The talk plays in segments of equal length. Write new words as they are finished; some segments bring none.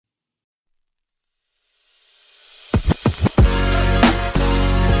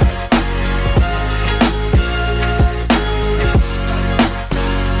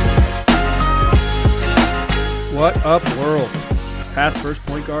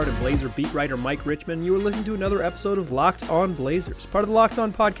point guard and Blazer beat writer Mike Richmond. You are listening to another episode of Locked On Blazers, part of the Locked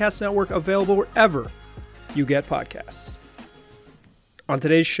On Podcast Network, available wherever you get podcasts. On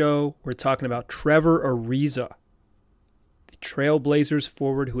today's show, we're talking about Trevor Ariza, the Trailblazers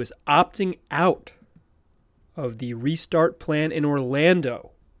forward who is opting out of the restart plan in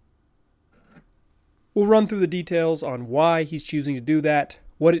Orlando. We'll run through the details on why he's choosing to do that,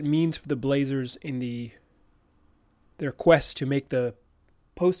 what it means for the Blazers in their quest to make the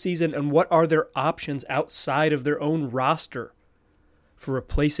postseason, and what are their options outside of their own roster for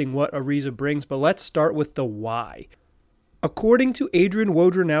replacing what Ariza brings. But let's start with the why. According to Adrian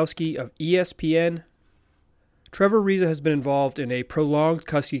Wojnarowski of ESPN, Trevor Ariza has been involved in a prolonged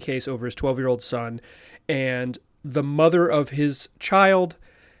custody case over his 12-year-old son, and the mother of his child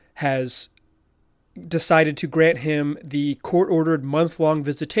has decided to grant him the court-ordered month-long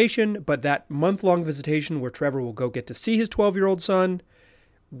visitation, but that month-long visitation where Trevor will go get to see his 12-year-old son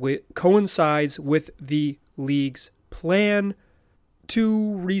coincides with the league's plan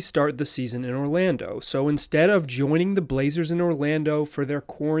to restart the season in Orlando. So instead of joining the Blazers in Orlando for their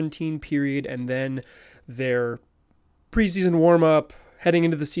quarantine period and then their preseason warm-up, heading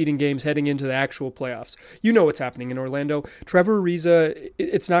into the seeding games, heading into the actual playoffs. You know what's happening in Orlando. Trevor Ariza,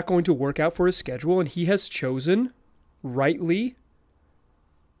 it's not going to work out for his schedule, and he has chosen, rightly,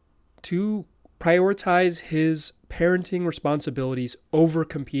 to prioritize his parenting responsibilities over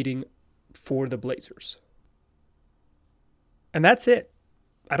competing for the Blazers. And that's it.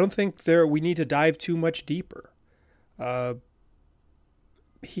 I don't think we need to dive too much deeper.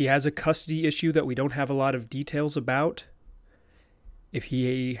 He has a custody issue that we don't have a lot of details about. If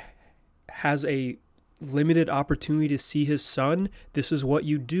he has a limited opportunity to see his son, this is what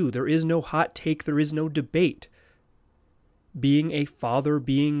you do. There is no hot take. There is no debate. Being a father,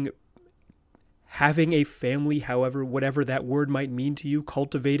 having a family, however, whatever that word might mean to you,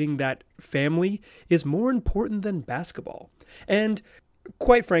 cultivating that family is more important than basketball. And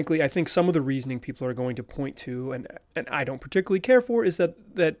quite frankly, I think some of the reasoning people are going to point to, and I don't particularly care for, is that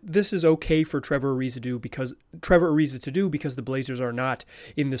this is okay for Trevor Ariza to do because the Blazers are not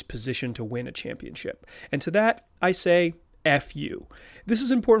in this position to win a championship. And to that, I say, F you. This is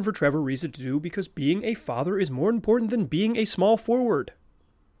important for Trevor Ariza to do because being a father is more important than being a small forward.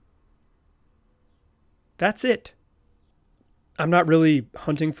 That's it. I'm not really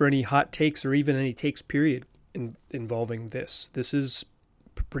hunting for any hot takes or even any takes, period, involving this. This is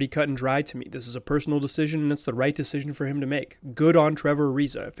pretty cut and dry to me. This is a personal decision, and it's the right decision for him to make. Good on Trevor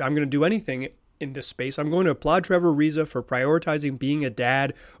Ariza. If I'm going to do anything in this space, I'm going to applaud Trevor Ariza for prioritizing being a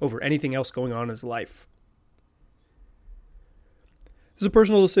dad over anything else going on in his life. This is a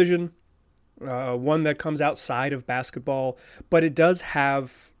personal decision, one that comes outside of basketball, but it does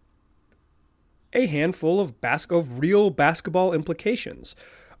have a handful of real basketball implications.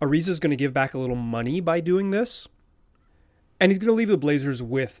 Ariza is going to give back a little money by doing this, and he's going to leave the Blazers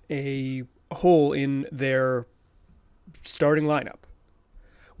with a hole in their starting lineup.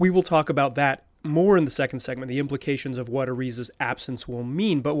 We will talk about that more in the second segment, the implications of what Ariza's absence will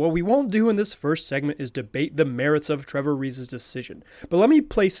mean. But what we won't do in this first segment is debate the merits of Trevor Ariza's decision. But let me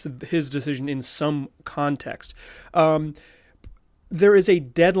place his decision in some context. There is a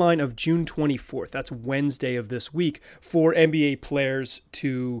deadline of June 24th, that's Wednesday of this week, for NBA players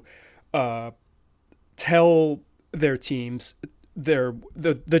to tell their teams,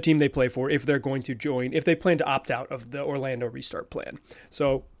 the team they play for, if they're going to join, if they plan to opt out of the Orlando restart plan.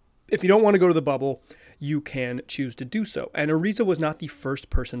 So if you don't want to go to the bubble, you can choose to do so. And Ariza was not the first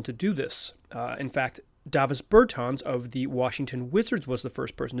person to do this. In fact, Davis Bertans of the Washington Wizards was the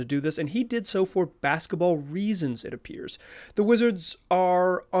first person to do this, and he did so for basketball reasons, it appears. The Wizards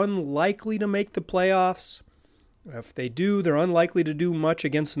are unlikely to make the playoffs. If they do, they're unlikely to do much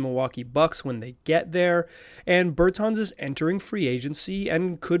against the Milwaukee Bucks when they get there, and Bertans is entering free agency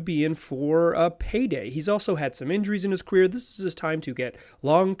and could be in for a payday. He's also had some injuries in his career. This is his time to get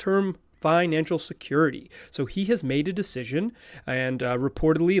long-term financial security. So he has made a decision, and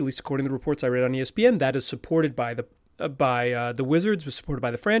reportedly, at least according to the reports I read on ESPN, that is supported by the Wizards, was supported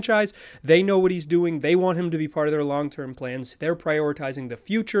by the franchise. They know what he's doing. They want him to be part of their long-term plans. They're prioritizing the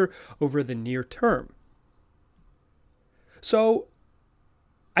future over the near term. So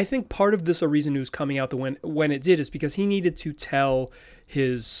I think part of this Ariza news coming out when it did is because he needed to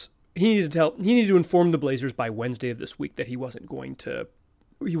inform the Blazers by Wednesday of this week that he wasn't going to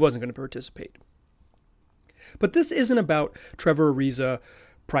participate. But this isn't about Trevor Ariza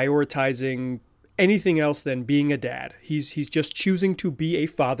prioritizing anything else than being a dad. He's just choosing to be a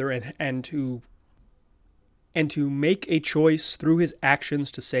father and to make a choice through his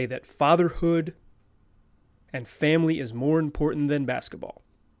actions to say that fatherhood and family is more important than basketball.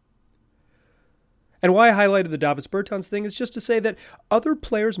 And why I highlighted the Davis Bertans thing is just to say that other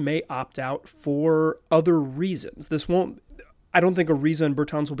players may opt out for other reasons. I don't think Ariza and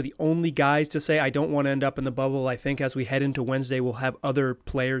Bertans will be the only guys to say, I don't want to end up in the bubble. I think as we head into Wednesday, we'll have other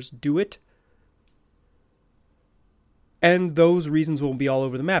players do it. And those reasons will be all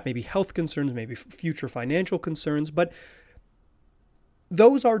over the map. Maybe health concerns, maybe future financial concerns, but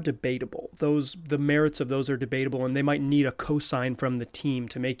those are debatable. The merits of those are debatable, and they might need a cosign from the team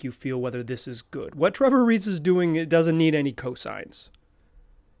to make you feel whether this is good. What Trevor Ariza is doing, it doesn't need any cosigns.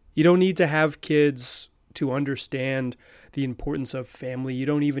 You don't need to have kids to understand the importance of family. You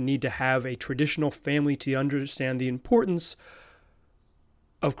don't even need to have a traditional family to understand the importance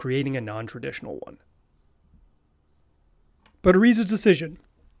of creating a non-traditional one. But Ariza's decision,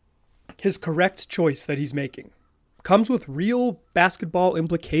 his correct choice that he's making, comes with real basketball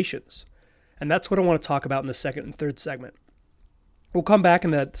implications. And that's what I want to talk about in the second and third segment. We'll come back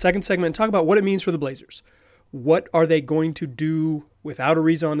in that second segment and talk about what it means for the Blazers. What are they going to do without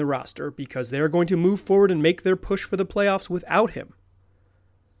Ariza on the roster? Because they're going to move forward and make their push for the playoffs without him.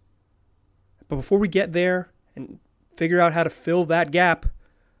 But before we get there and figure out how to fill that gap,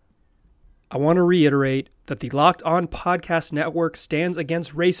 I want to reiterate that the Locked On Podcast Network stands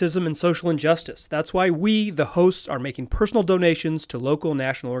against racism and social injustice. That's why we, the hosts, are making personal donations to local and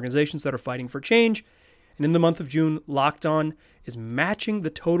national organizations that are fighting for change. And in the month of June, Locked On is matching the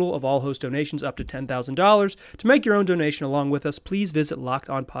total of all host donations up to $10,000. To make your own donation along with us, please visit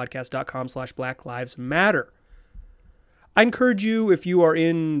lockedonpodcast.com/Black Lives Matter. I encourage you, if you are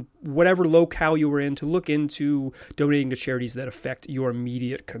in whatever locale you are in, to look into donating to charities that affect your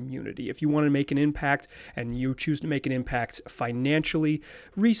immediate community. If you want to make an impact and you choose to make an impact financially,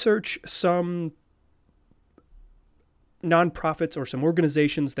 research some nonprofits or some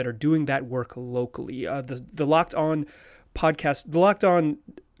organizations that are doing that work locally. The Locked On podcast, the Locked On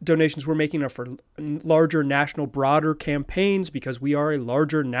donations we're making are for larger national, broader campaigns because we are a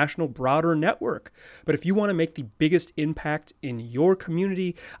larger national, broader network. But if you want to make the biggest impact in your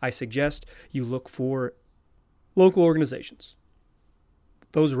community, I suggest you look for local organizations,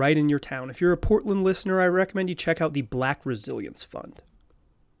 those right in your town. If you're a Portland listener, I recommend you check out the Black Resilience Fund.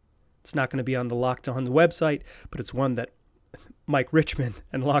 It's not going to be on the Locked On website, but it's one that Mike Richmond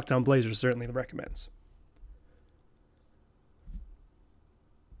and Locked On Blazers certainly recommends.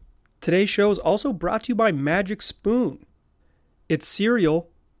 Today's show is also brought to you by Magic Spoon. It's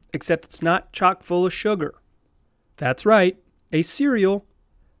cereal, except it's not chock full of sugar. That's right, a cereal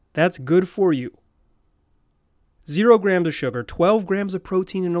that's good for you. 0 grams of sugar, 12 grams of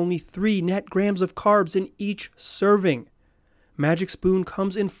protein, and only 3 net grams of carbs in each serving. Magic Spoon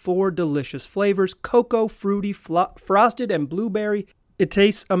comes in 4 delicious flavors: cocoa, fruity, frosted, and blueberry. It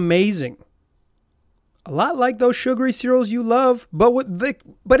tastes amazing. A lot like those sugary cereals you love, but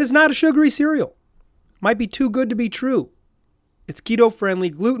it's not a sugary cereal. Might be too good to be true. It's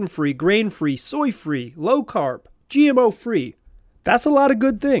keto-friendly, gluten-free, grain-free, soy-free, low-carb, GMO-free. That's a lot of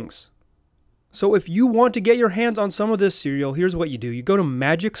good things. So if you want to get your hands on some of this cereal, here's what you do. You go to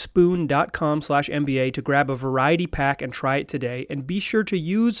magicspoon.com/NBA to grab a variety pack and try it today. And be sure to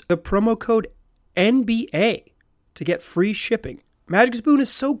use the promo code NBA to get free shipping. Magic Spoon is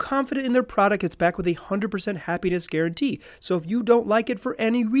so confident in their product, it's backed with a 100% happiness guarantee. So if you don't like it for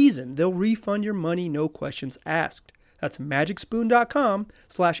any reason, they'll refund your money, no questions asked. That's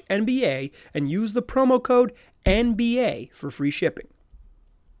magicspoon.com/NBA and use the promo code NBA for free shipping.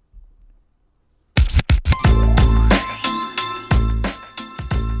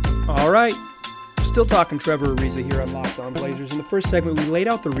 All right, still talking Trevor Ariza here on Locked On Blazers. In the first segment, we laid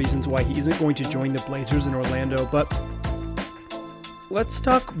out the reasons why he isn't going to join the Blazers in Orlando, but let's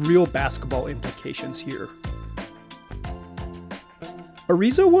talk real basketball implications here.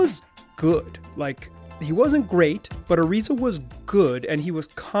 Ariza was good. He wasn't great, but Ariza was good, and he was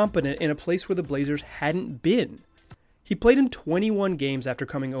competent in a place where the Blazers hadn't been. He played in 21 games after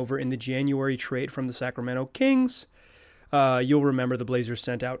coming over in the January trade from the Sacramento Kings. You'll remember the Blazers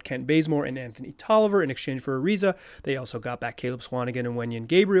sent out Kent Bazemore and Anthony Tolliver in exchange for Ariza. They also got back Caleb Swanigan and Wenyen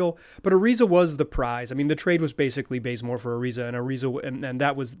Gabriel, but Ariza was the prize. I mean, the trade was basically Bazemore for Ariza, and Ariza, and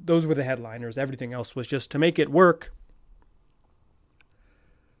those were the headliners. Everything else was just to make it work.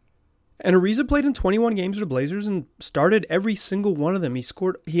 And Ariza played in 21 games for the Blazers and started every single one of them.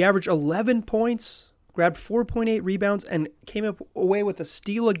 He averaged 11 points, grabbed 4.8 rebounds, and came away with a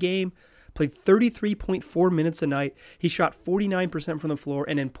steal a game. Played 33.4 minutes a night. He shot 49% from the floor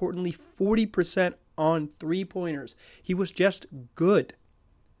and, importantly, 40% on three-pointers. He was just good.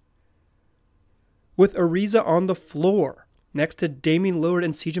 With Ariza on the floor, next to Damian Lillard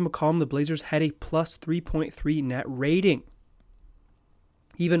and CJ McCollum, the Blazers had a plus 3.3 net rating.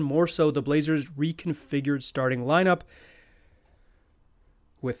 Even more so, the Blazers' reconfigured starting lineup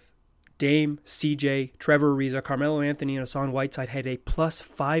with Dame, CJ, Trevor Ariza, Carmelo Anthony, and Hassan Whiteside had a plus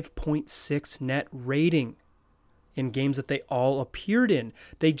 5.6 net rating in games that they all appeared in.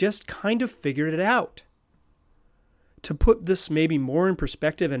 They just kind of figured it out. To put this maybe more in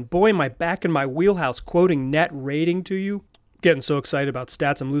perspective, and boy, am I back in my wheelhouse quoting net rating to you. Getting so excited about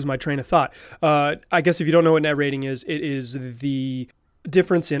stats, I'm losing my train of thought. I guess if you don't know what net rating is, it is the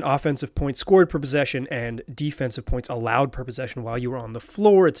difference in offensive points scored per possession and defensive points allowed per possession while you were on the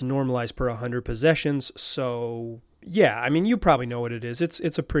floor. It's normalized per 100 possessions. So yeah, I mean, you probably know what it is. It's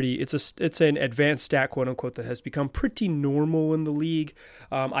an advanced stat, quote unquote, that has become pretty normal in the league.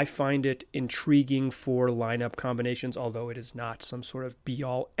 I find it intriguing for lineup combinations, although it is not some sort of be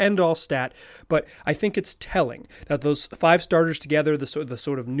all end all stat. But I think it's telling that those 5 starters together, the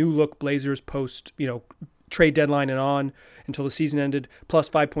sort of new look Blazers post, trade deadline and on until the season ended, plus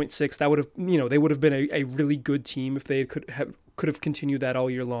 5.6, that would have, they would have been a really good team if they could have continued that all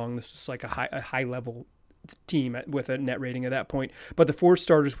year long. This is like a high level team with a net rating at that point. But the 4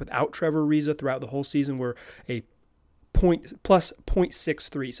 starters without Trevor Ariza throughout the whole season were a plus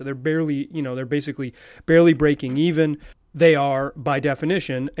 0.63. So they're basically barely breaking even. They are, by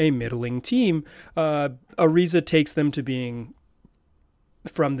definition, a middling team. Ariza takes them to being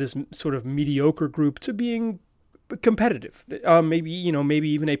from this sort of mediocre group to being competitive, maybe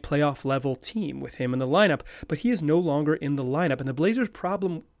even a playoff level team with him in the lineup, but he is no longer in the lineup. And the Blazers'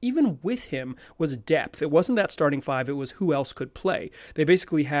 problem, even with him, was depth. It wasn't that starting 5, it was who else could play. They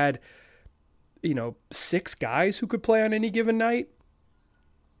basically had, 6 guys who could play on any given night.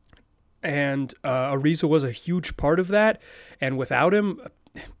 And Ariza was a huge part of that. And without him,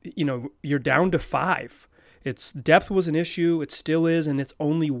 you're down to 5. Its depth was an issue, it still is, and it's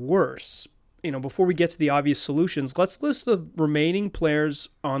only worse. Before we get to the obvious solutions, let's list the remaining players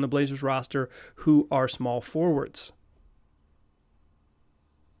on the Blazers roster who are small forwards.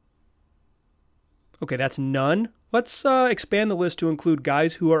 Okay, that's none. Let's expand the list to include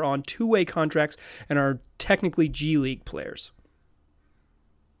guys who are on 2-way contracts and are technically G League players.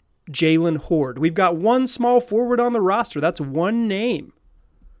 Jalen Horde. We've got 1 small forward on the roster. That's 1 name.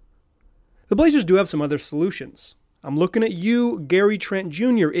 The Blazers do have some other solutions. I'm looking at you, Gary Trent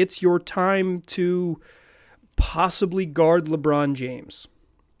Jr. It's your time to possibly guard LeBron James.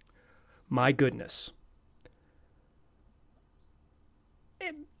 My goodness.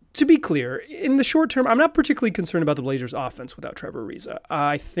 To be clear, in the short term, I'm not particularly concerned about the Blazers' offense without Trevor Ariza.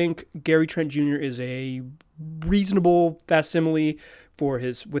 I think Gary Trent Jr. is a reasonable facsimile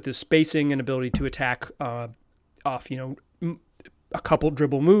with his spacing and ability to attack off, a couple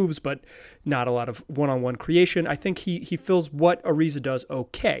dribble moves, but not a lot of one-on-one creation. I think he fills what Ariza does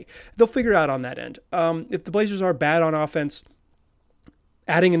okay. They'll figure it out on that end. If the Blazers are bad on offense,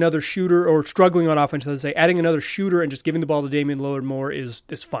 adding another shooter, or struggling on offense, let's say, adding another shooter and just giving the ball to Damian Lillard more is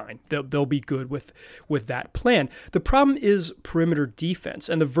fine. They'll be good with that plan. The problem is perimeter defense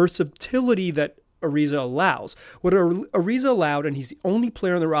and the versatility that Ariza allows. What Ariza allowed, and he's the only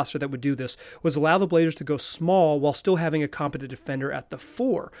player on the roster that would do this, was allow the Blazers to go small while still having a competent defender at the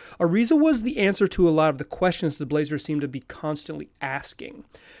 4. Ariza was the answer to a lot of the questions the Blazers seem to be constantly asking.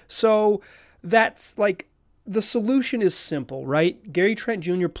 So that's the solution is simple, right? Gary Trent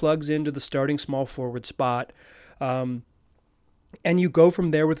Jr. plugs into the starting small forward spot. And you go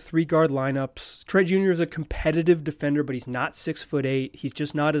from there with 3-guard lineups. Trent Jr. is a competitive defender, but he's not 6'8". He's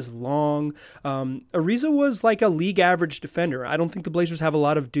just not as long. Ariza was like a league average defender. I don't think the Blazers have a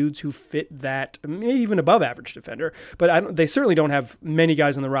lot of dudes who fit that, maybe even above average defender. But they certainly don't have many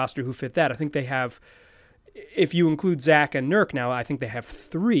guys on the roster who fit that. I think they have, if you include Zach and Nurk now, I think they have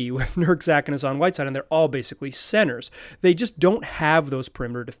 3 with Nurk, Zach, and Hassan Whiteside, and they're all basically centers. They just don't have those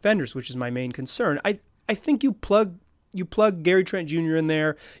perimeter defenders, which is my main concern. I think you plug Gary Trent Jr. in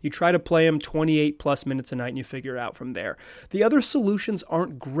there, you try to play him 28 plus minutes a night, and you figure it out from there. The other solutions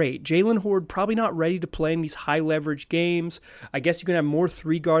aren't great. Jalen Horde probably not ready to play in these high leverage games. I guess you can have more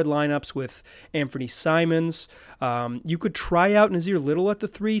 3-guard lineups with Anthony Simons. You could try out Nazir Little at the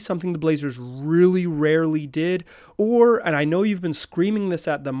 3, something the Blazers really rarely did. And I know you've been screaming this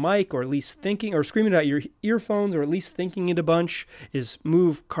at the mic, or at least thinking, or screaming it at your earphones, or at least thinking it a bunch, is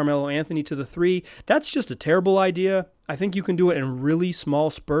move Carmelo Anthony to the 3. That's just a terrible idea. I think you can do it in really small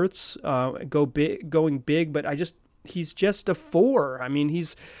spurts, going big, but he's just a 4. I mean,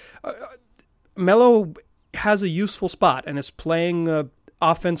 Melo has a useful spot and is playing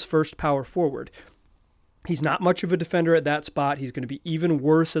offense first power forward. He's not much of a defender at that spot. He's going to be even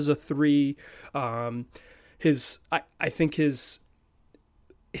worse as a 3. I think his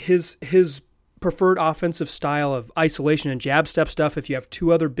preferred offensive style of isolation and jab step stuff. If you have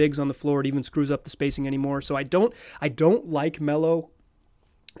two other bigs on the floor, it even screws up the spacing anymore. So I don't like Melo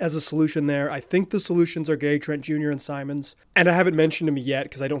as a solution there. I think the solutions are Gary Trent Jr. and Simons. And I haven't mentioned him yet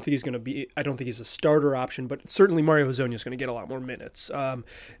because I don't think he's a starter option, but certainly Mario Hezonja is going to get a lot more minutes.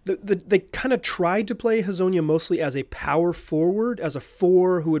 They kind of tried to play Hezonja mostly as a power forward, as a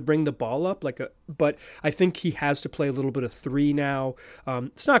four who would bring the ball up, but I think he has to play a little bit of three now.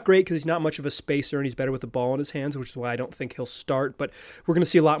 It's not great because he's not much of a spacer and he's better with the ball in his hands, which is why I don't think he'll start, but we're going to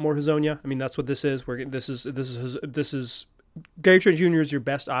see a lot more Hezonja. I mean, that's what this is. This is Gary Trent Jr. is your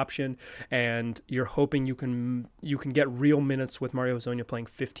best option, and you're hoping you can get real minutes with Mario Hezonja playing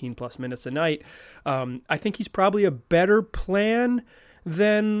 15 plus minutes a night. I think he's probably a better plan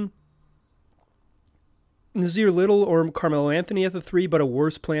than Nassir Little or Carmelo Anthony at the three, but a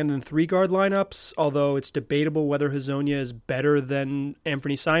worse plan than three guard lineups, although it's debatable whether Hezonja is better than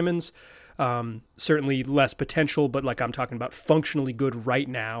Anthony Simons. Certainly less potential, but like I'm talking about functionally good right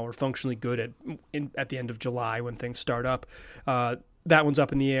now or functionally good at the end of July when things start up. That one's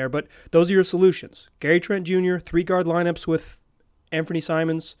up in the air, but those are your solutions. Gary Trent Jr., three guard lineups with Anthony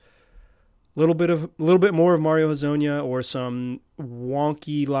Simons, a little bit more of Mario Hezonja, or some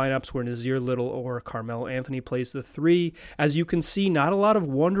wonky lineups where Nassir Little or Carmelo Anthony plays the three. As you can see, not a lot of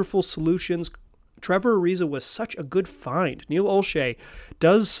wonderful solutions. Trevor Ariza was such a good find. Neil Olshey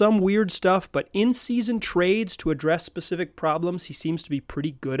does some weird stuff, but in-season trades to address specific problems he seems to be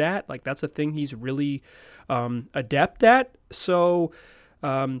pretty good at. Like, that's a thing he's really adept at. So,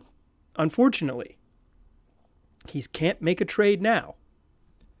 unfortunately, he can't make a trade now.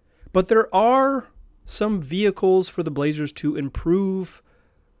 But there are some vehicles for the Blazers to improve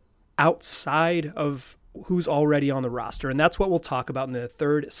outside of who's already on the roster. And that's what we'll talk about in the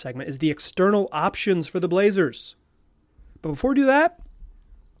third segment, is the external options for the Blazers. But before we do that, I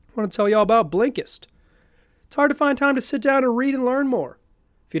want to tell you all about Blinkist. It's hard to find time to sit down and read and learn more.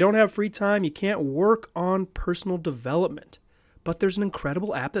 If you don't have free time, you can't work on personal development. But there's an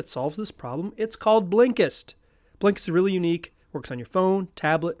incredible app that solves this problem. It's called Blinkist. Blinkist is really unique. Works on your phone,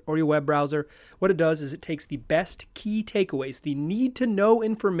 tablet, or your web browser. What it does is it takes the best key takeaways, the need-to-know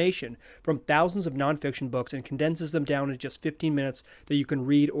information from thousands of nonfiction books, and condenses them down into just 15 minutes that you can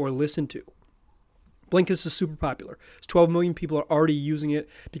read or listen to. Blinkist is super popular. 12 million people are already using it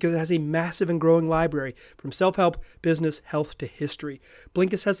because it has a massive and growing library from self-help, business, health, to history.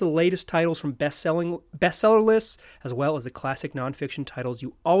 Blinkist has the latest titles from bestseller lists, as well as the classic nonfiction titles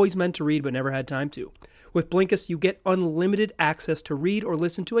you always meant to read but never had time to. With Blinkist, you get unlimited access to read or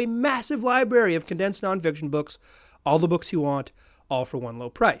listen to a massive library of condensed nonfiction books, all the books you want, all for one low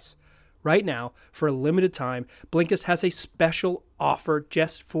price. Right now, for a limited time, Blinkist has a special offer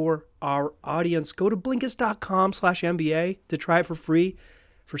just for our audience. Go to Blinkist.com/NBA to try it for free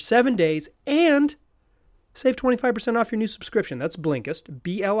for 7 days and save 25% off your new subscription. That's Blinkist,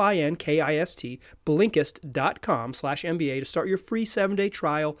 Blinkist, Blinkist.com/NBA to start your free 7-day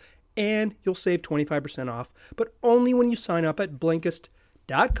trial, and you'll save 25% off, but only when you sign up at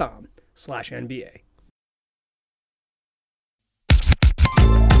Blinkist.com/NBA.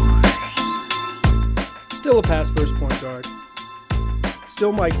 Still a pass first point guard.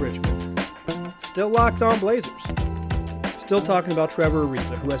 Still Mike Richmond. Still Locked On Blazers. Still talking about Trevor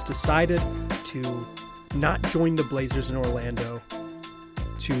Ariza, who has decided to not join the Blazers in Orlando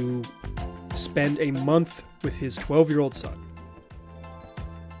to spend a month with his 12-year-old son.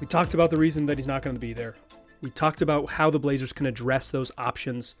 We talked about the reason that he's not going to be there. We talked about how the Blazers can address those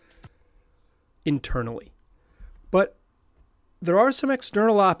options internally. But there are some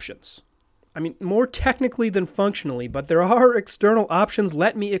external options. I mean, more technically than functionally, but there are external options.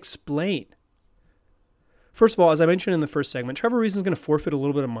 Let me explain. First of all, as I mentioned in the first segment, Trevor Ariza is going to forfeit a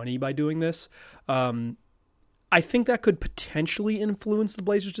little bit of money by doing this. I think that could potentially influence the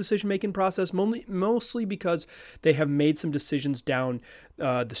Blazers' decision-making process, mostly because they have made some decisions down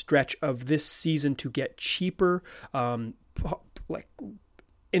the stretch of this season to get cheaper.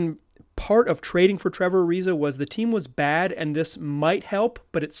 In part of trading for Trevor Ariza was the team was bad, and this might help,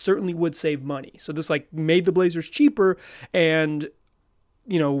 but it certainly would save money. So this made the Blazers cheaper and,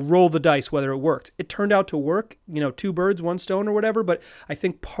 roll the dice whether it worked. It turned out to work, two birds, one stone or whatever, but I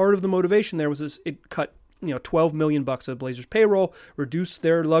think part of the motivation there was it cut $12 million of the Blazers' payroll, reduced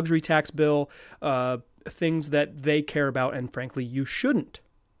their luxury tax bill, things that they care about, and frankly, you shouldn't.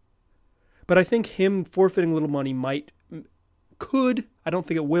 But I think him forfeiting a little money could, I don't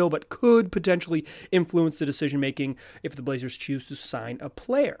think it will, but could potentially influence the decision-making if the Blazers choose to sign a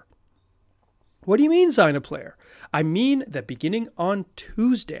player. What do you mean sign a player? I mean that beginning on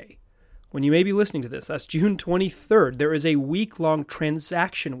Tuesday, when you may be listening to this, that's June 23rd, there is a week-long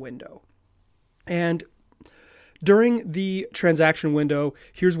transaction window. And during the transaction window,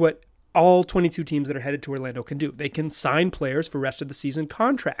 here's what all 22 teams that are headed to Orlando can do. They can sign players for rest of the season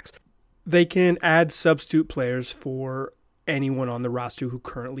contracts. They can add substitute players for anyone on the roster who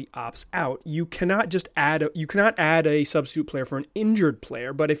currently opts out. You cannot add a substitute player for an injured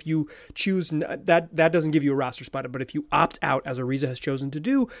player, but if you choose that doesn't give you a roster spot, but if you opt out, as Ariza has chosen to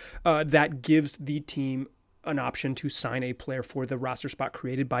do, that gives the team an option to sign a player for the roster spot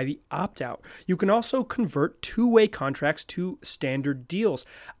created by the opt-out. You can also convert two-way contracts to standard deals.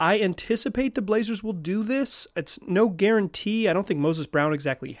 I anticipate the Blazers will do this. It's no guarantee. I don't think Moses Brown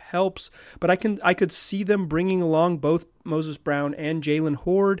exactly helps, but I could see them bringing along both Moses Brown and Jalen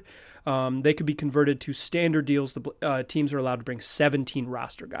Horde. They could be converted to standard deals. The teams are allowed to bring 17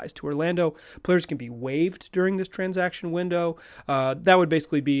 roster guys to Orlando. Players can be waived during this transaction window. That would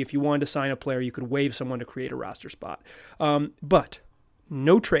basically be if you wanted to sign a player, you could waive someone to create a roster spot. But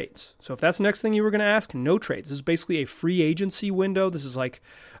no trades. So if that's the next thing you were going to ask, no trades. This is basically a free agency window. This is like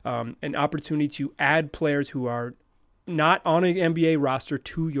an opportunity to add players who are not on an NBA roster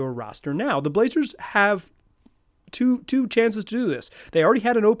to your roster now. The Blazers have two chances to do this. They already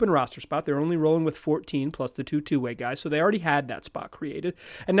had an open roster spot. They're only rolling with 14 plus the two-way guys, so they already had that spot created.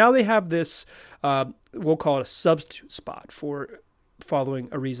 And now they have this, we'll call it a substitute spot for following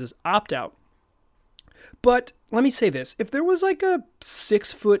Ariza's opt-out. But let me say this. If there was like a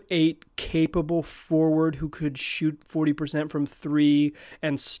 6'8" capable forward who could shoot 40% from three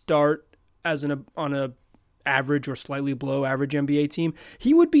and start on a average or slightly below average NBA team,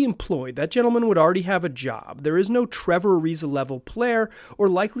 he would be employed. That gentleman would already have a job. There is no Trevor Ariza level player or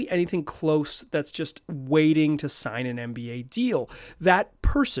likely anything close that's just waiting to sign an NBA deal. That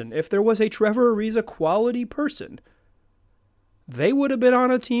person, if there was a Trevor Ariza quality person, they would have been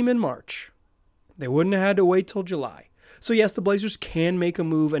on a team in March. They wouldn't have had to wait till July. So yes, the Blazers can make a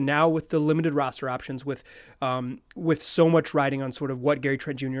move, and now with the limited roster options, with so much riding on sort of what Gary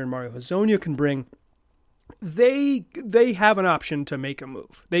Trent Jr. and Mario Hezonja can bring, they have an option to make a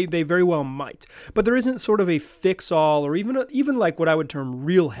move. They very well might. But there isn't sort of a fix-all or even like what I would term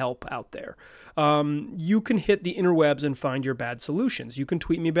real help out there. You can hit the interwebs and find your bad solutions. You can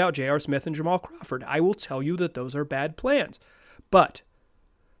tweet me about J.R. Smith and Jamal Crawford. I will tell you that those are bad plans. But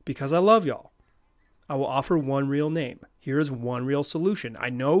because I love y'all, I will offer one real name. Here is one real solution. I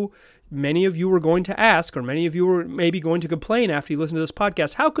know many of you were going to ask, or many of you were maybe going to complain after you listen to this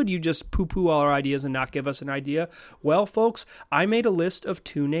podcast, how could you just poo-poo all our ideas and not give us an idea? Well, folks, I made a list of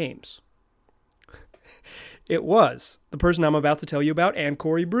two names. It was the person I'm about to tell you about and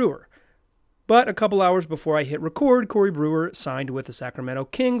Corey Brewer. But a couple hours before I hit record, Corey Brewer signed with the Sacramento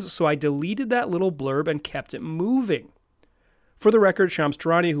Kings, so I deleted that little blurb and kept it moving. For the record, Shams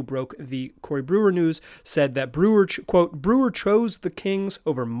Charania, who broke the Corey Brewer news, said that Brewer, quote, Brewer chose the Kings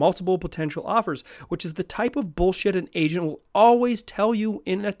over multiple potential offers, which is the type of bullshit an agent will always tell you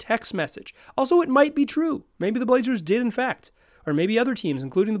in a text message. Also, it might be true. Maybe the Blazers did, in fact. Or maybe other teams,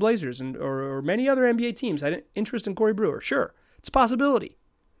 including the Blazers or many other NBA teams, had an interest in Corey Brewer. Sure, it's a possibility.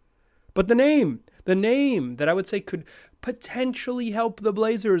 But the name that I would say could potentially help the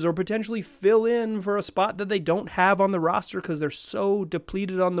Blazers or potentially fill in for a spot that they don't have on the roster because they're so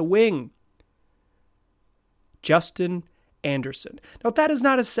depleted on the wing. Justin Anderson. Now, that is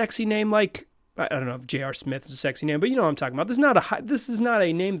not a sexy name like, I don't know if J.R. Smith is a sexy name, but you know what I'm talking about. This is not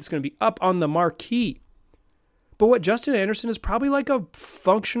a name that's going to be up on the marquee. But what Justin Anderson is probably like a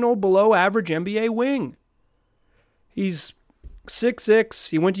functional below average NBA wing. He's 6'6",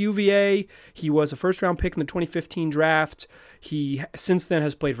 he went to UVA, he was a first-round pick in the 2015 draft. He, since then,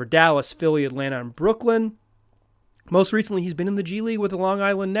 has played for Dallas, Philly, Atlanta, and Brooklyn. Most recently, he's been in the G League with the Long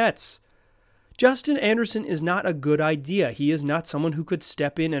Island Nets. Justin Anderson is not a good idea. He is not someone who could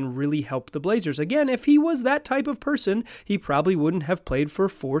step in and really help the Blazers. Again, if he was that type of person, he probably wouldn't have played for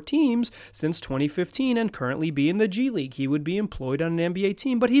 4 teams since 2015 and currently be in the G League. He would be employed on an NBA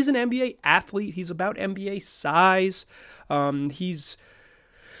team, but he's an NBA athlete. He's about NBA size. He's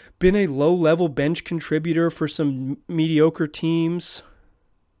been a low-level bench contributor for some mediocre teams.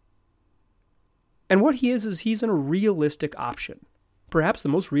 And what he is he's a realistic option. Perhaps the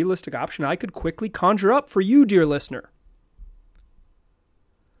most realistic option I could quickly conjure up for you, dear listener.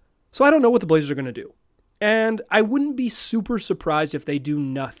 So I don't know what the Blazers are going to do. And I wouldn't be super surprised if they do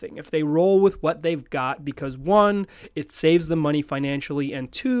nothing, if they roll with what they've got, because 1, it saves them money financially, and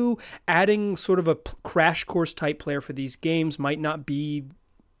 2, adding sort of a crash course type player for these games might not be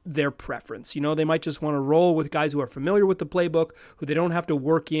their preference. You know, they might just want to roll with guys who are familiar with the playbook, who they don't have to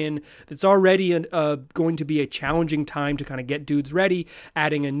work in. It's already going to be a challenging time to kind of get dudes ready.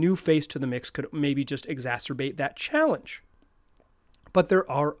 Adding a new face to the mix could maybe just exacerbate that challenge. But there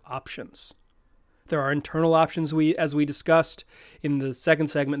are options. There are internal options, as we discussed in the second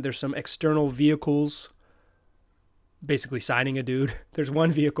segment. There's some external vehicles, basically signing a dude. There's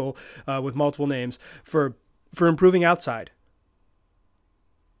one vehicle with multiple names for improving outside.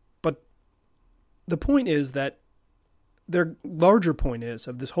 But the point is that their larger point is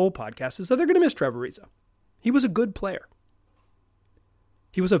of this whole podcast is that they're going to miss Trevor Ariza. He was a good player.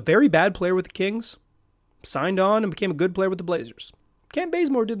 He was a very bad player with the Kings, signed on and became a good player with the Blazers. Kent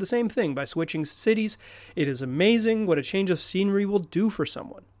Bazemore did the same thing by switching cities. It is amazing what a change of scenery will do for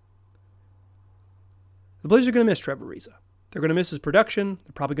someone. The Blazers are going to miss Trevor Ariza. They're going to miss his production.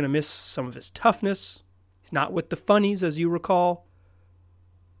 They're probably going to miss some of his toughness. He's not with the funnies, as you recall.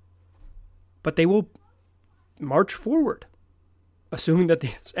 But they will march forward, assuming that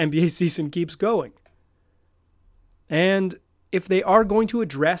the NBA season keeps going. And if they are going to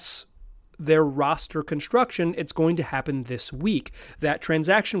address their roster construction, it's going to happen this week. That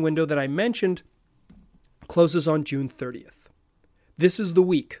transaction window that I mentioned closes on June 30th. This is the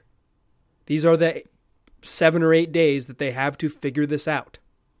week. These are the 7 or 8 days that they have to figure this out.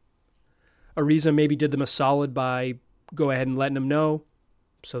 Ariza maybe did them a solid by go ahead and letting them know,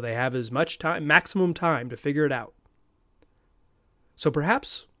 so they have as much time, maximum time to figure it out. So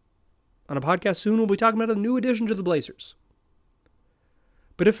perhaps on a podcast soon we'll be talking about a new addition to the Blazers.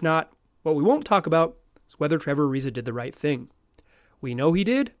 But if not, what we won't talk about is whether Trevor Ariza did the right thing. We know he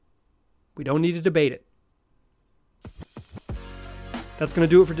did. We don't need to debate it. That's going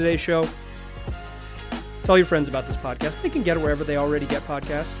to do it for today's show. Tell your friends about this podcast. They can get it wherever they already get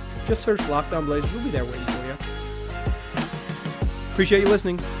podcasts. Just search Locked On Blazers. We'll be there waiting for you. Appreciate you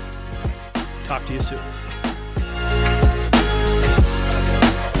listening. Talk to you soon.